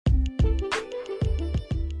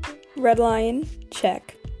Red Lion?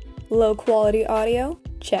 Check. Low quality audio?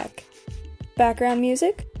 Check. Background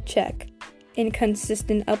music? Check.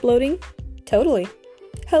 Inconsistent uploading? Totally.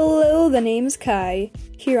 Hello, the name's Kai.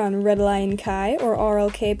 Here on Red Lion Kai, or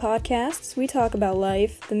RLK podcasts, we talk about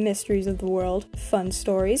life, the mysteries of the world, fun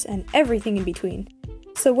stories, and everything in between.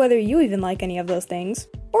 So whether you even like any of those things,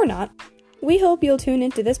 or not, we hope you'll tune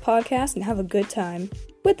into this podcast and have a good time.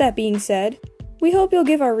 With that being said, we hope you'll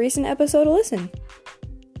give our recent episode a listen.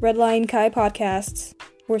 Red Lion Kai podcasts,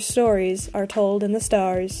 where stories are told in the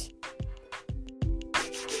stars.